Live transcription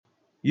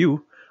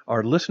You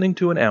are listening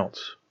to An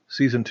Ounce,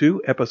 Season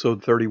 2,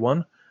 Episode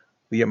 31,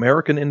 The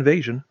American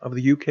Invasion of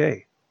the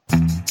UK.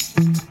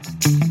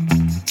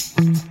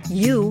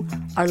 You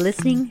are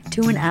listening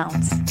to An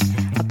Ounce,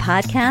 a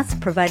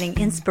podcast providing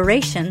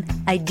inspiration,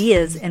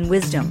 ideas, and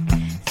wisdom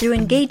through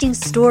engaging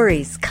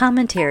stories,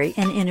 commentary,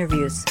 and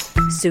interviews,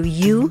 so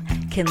you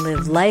can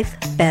live life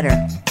better.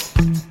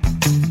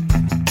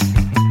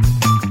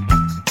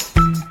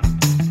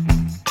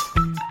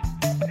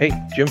 Hey,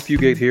 Jim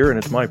Fugate here, and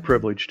it's my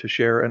privilege to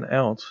share an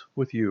ounce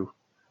with you.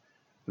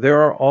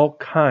 There are all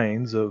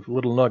kinds of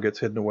little nuggets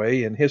hidden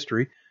away in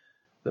history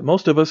that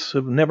most of us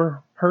have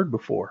never heard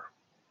before.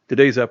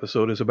 Today's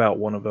episode is about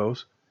one of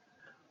those.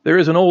 There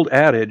is an old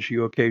adage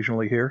you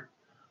occasionally hear,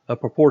 a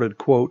purported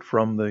quote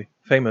from the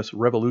famous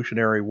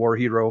Revolutionary War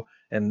hero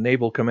and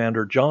naval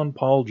commander John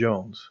Paul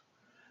Jones.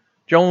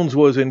 Jones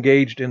was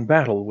engaged in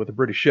battle with a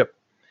British ship,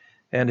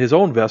 and his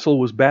own vessel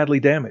was badly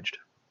damaged.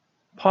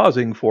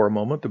 Pausing for a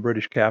moment, the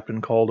British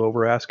captain called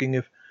over asking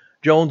if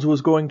Jones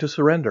was going to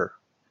surrender.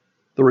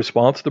 The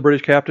response the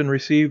British captain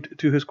received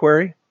to his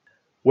query?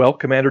 Well,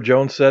 Commander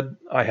Jones said,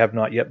 "I have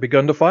not yet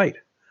begun to fight."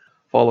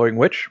 Following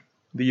which,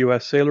 the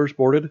U.S. sailors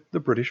boarded the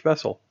British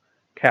vessel,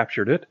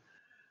 captured it,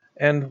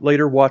 and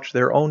later watched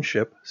their own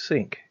ship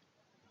sink.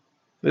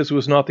 This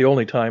was not the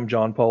only time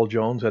John Paul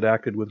Jones had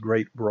acted with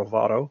great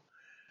bravado.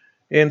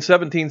 In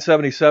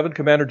 1777,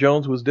 Commander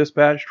Jones was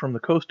dispatched from the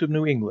coast of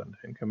New England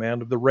in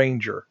command of the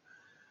Ranger,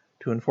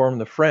 to inform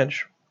the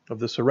French of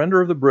the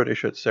surrender of the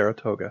British at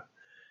Saratoga,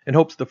 in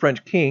hopes the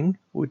French king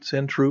would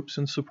send troops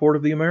in support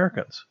of the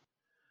Americans.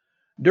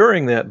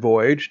 During that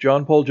voyage,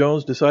 John Paul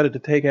Jones decided to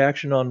take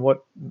action on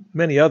what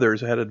many others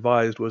had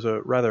advised was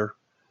a rather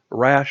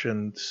rash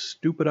and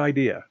stupid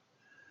idea.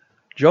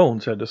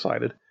 Jones had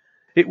decided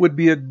it would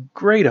be a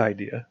great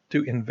idea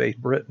to invade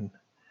Britain.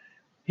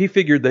 He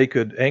figured they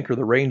could anchor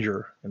the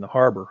Ranger in the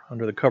harbor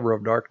under the cover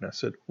of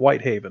darkness at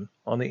Whitehaven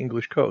on the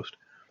English coast,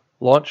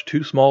 launch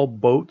 2 small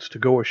boats to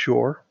go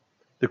ashore.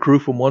 The crew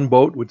from one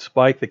boat would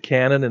spike the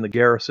cannon in the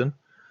garrison,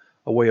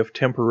 a way of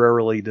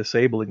temporarily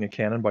disabling a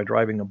cannon by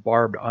driving a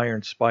barbed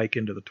iron spike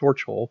into the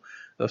torch hole,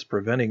 thus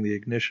preventing the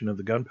ignition of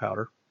the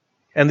gunpowder.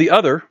 And the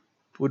other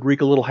would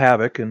wreak a little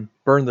havoc and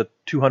burn the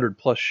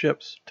 200-plus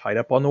ships tied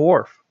up on the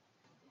wharf.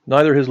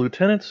 Neither his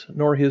lieutenants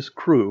nor his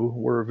crew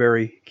were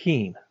very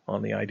keen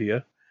on the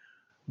idea,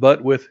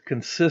 but with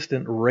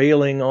consistent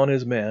railing on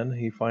his men,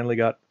 he finally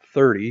got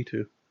 30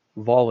 to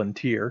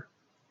volunteer.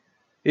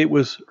 It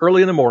was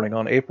early in the morning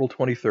on April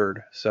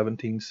 23rd,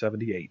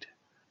 1778.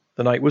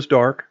 The night was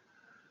dark.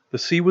 The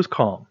sea was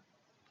calm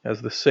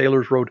as the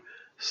sailors rowed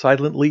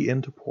silently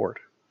into port.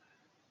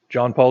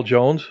 John Paul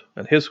Jones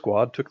and his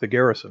squad took the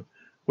garrison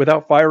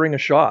without firing a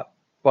shot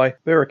by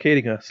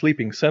barricading a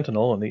sleeping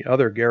sentinel and the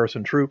other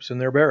garrison troops in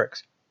their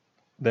barracks.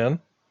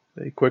 Then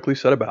they quickly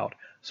set about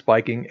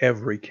spiking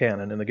every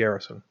cannon in the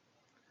garrison.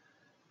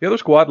 The other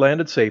squad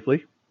landed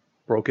safely,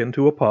 broke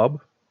into a pub,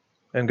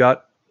 and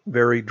got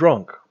very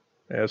drunk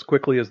as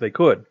quickly as they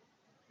could.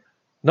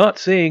 Not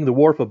seeing the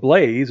wharf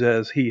ablaze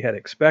as he had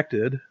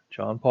expected,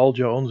 John Paul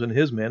Jones and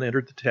his men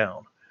entered the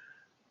town,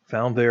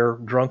 found their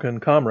drunken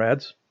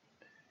comrades,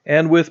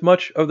 and with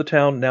much of the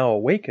town now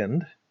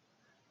awakened,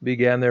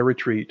 began their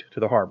retreat to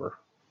the harbor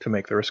to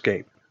make their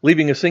escape,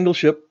 leaving a single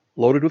ship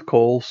loaded with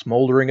coal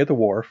smoldering at the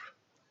wharf,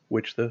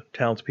 which the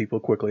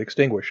townspeople quickly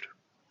extinguished.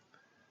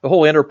 The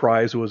whole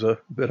enterprise was a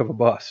bit of a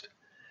bust,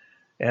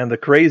 and the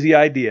crazy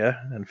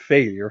idea and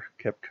failure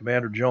kept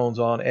Commander Jones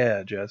on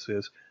edge as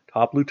his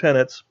top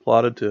lieutenants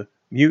plotted to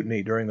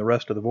mutiny during the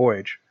rest of the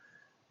voyage.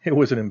 It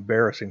was an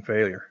embarrassing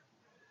failure.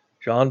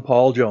 John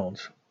Paul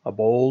Jones, a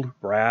bold,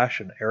 brash,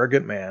 and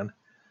arrogant man,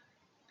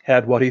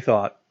 had what he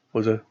thought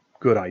was a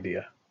good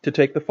idea: to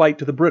take the fight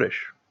to the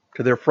British,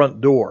 to their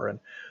front door,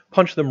 and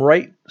punch them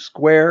right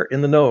square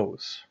in the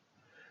nose.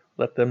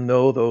 Let them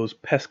know those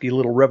pesky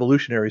little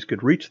revolutionaries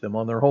could reach them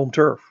on their home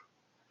turf.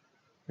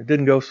 It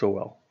didn't go so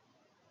well.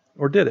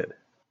 Or did it?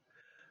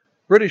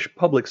 British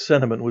public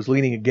sentiment was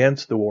leaning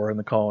against the war in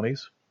the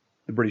colonies.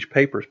 The British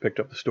papers picked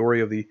up the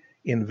story of the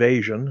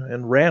invasion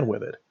and ran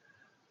with it.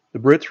 The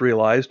Brits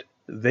realized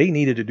they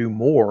needed to do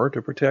more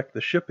to protect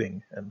the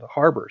shipping and the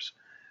harbors.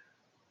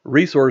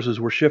 Resources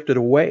were shifted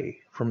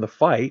away from the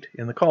fight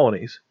in the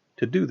colonies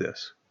to do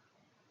this.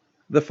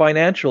 The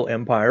financial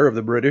empire of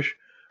the British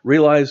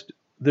realized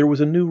there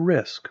was a new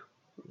risk,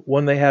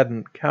 one they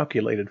hadn't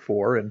calculated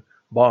for in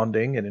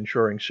bonding and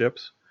insuring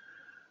ships.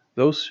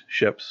 Those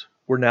ships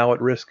were now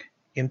at risk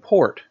in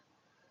port,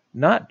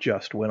 not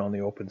just when on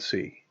the open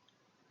sea.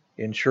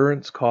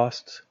 Insurance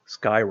costs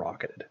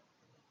skyrocketed.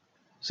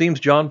 Seems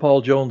John Paul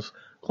Jones'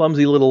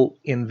 clumsy little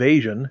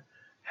invasion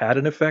had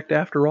an effect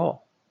after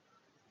all.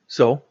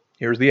 So,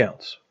 here's the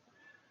ounce.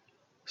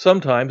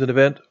 Sometimes an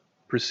event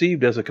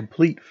perceived as a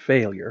complete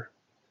failure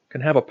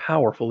can have a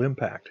powerful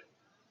impact.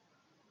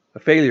 A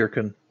failure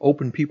can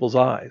open people's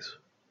eyes.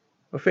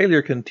 A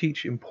failure can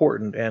teach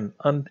important and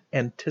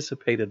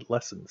unanticipated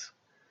lessons.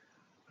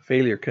 A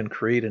failure can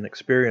create an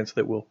experience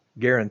that will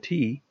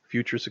guarantee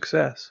future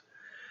success.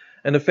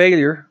 And a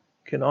failure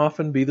can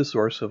often be the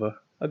source of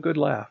a a good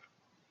laugh.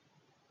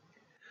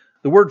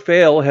 The word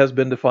fail has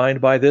been defined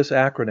by this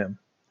acronym: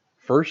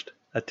 first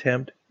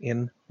attempt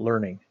in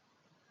learning.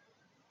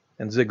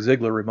 And Zig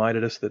Ziglar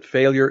reminded us that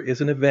failure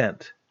is an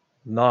event,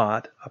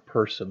 not a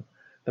person.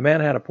 The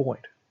man had a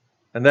point.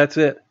 And that's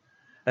it.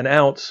 An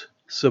ounce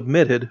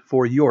submitted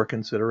for your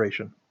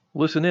consideration.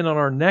 Listen in on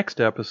our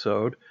next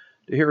episode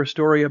to hear a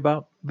story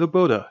about the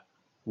Buddha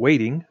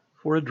waiting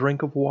for a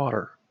drink of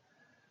water.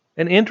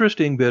 An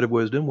interesting bit of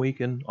wisdom we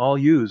can all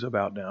use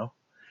about now.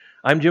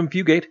 I'm Jim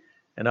Fugate,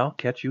 and I'll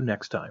catch you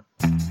next time.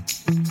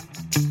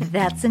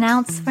 That's an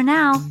ounce for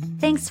now.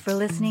 Thanks for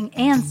listening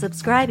and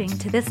subscribing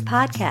to this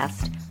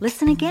podcast.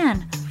 Listen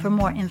again for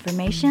more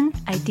information,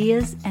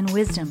 ideas, and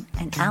wisdom,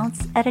 an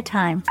ounce at a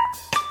time.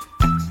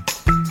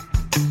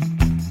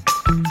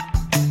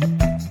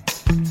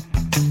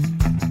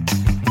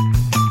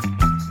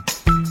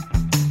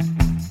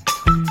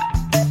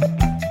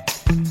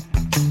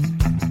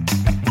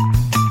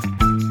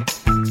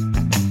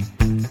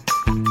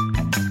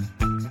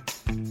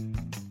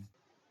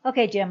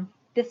 Okay, Jim,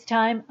 this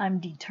time I'm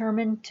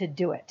determined to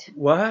do it.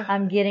 What?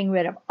 I'm getting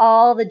rid of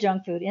all the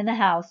junk food in the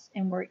house,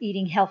 and we're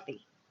eating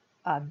healthy.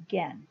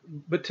 Again.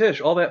 But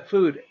Tish, all that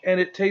food, and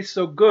it tastes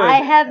so good.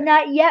 I have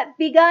not yet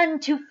begun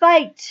to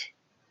fight.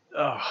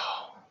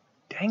 Oh,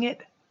 dang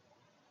it.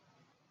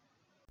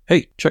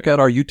 Hey, check out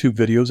our YouTube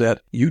videos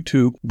at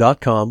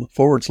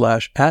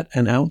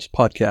youtube.com/@an-ounce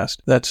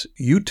podcast. That's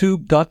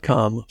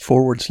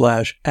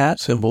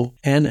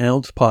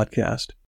youtube.com/@an-ounce podcast.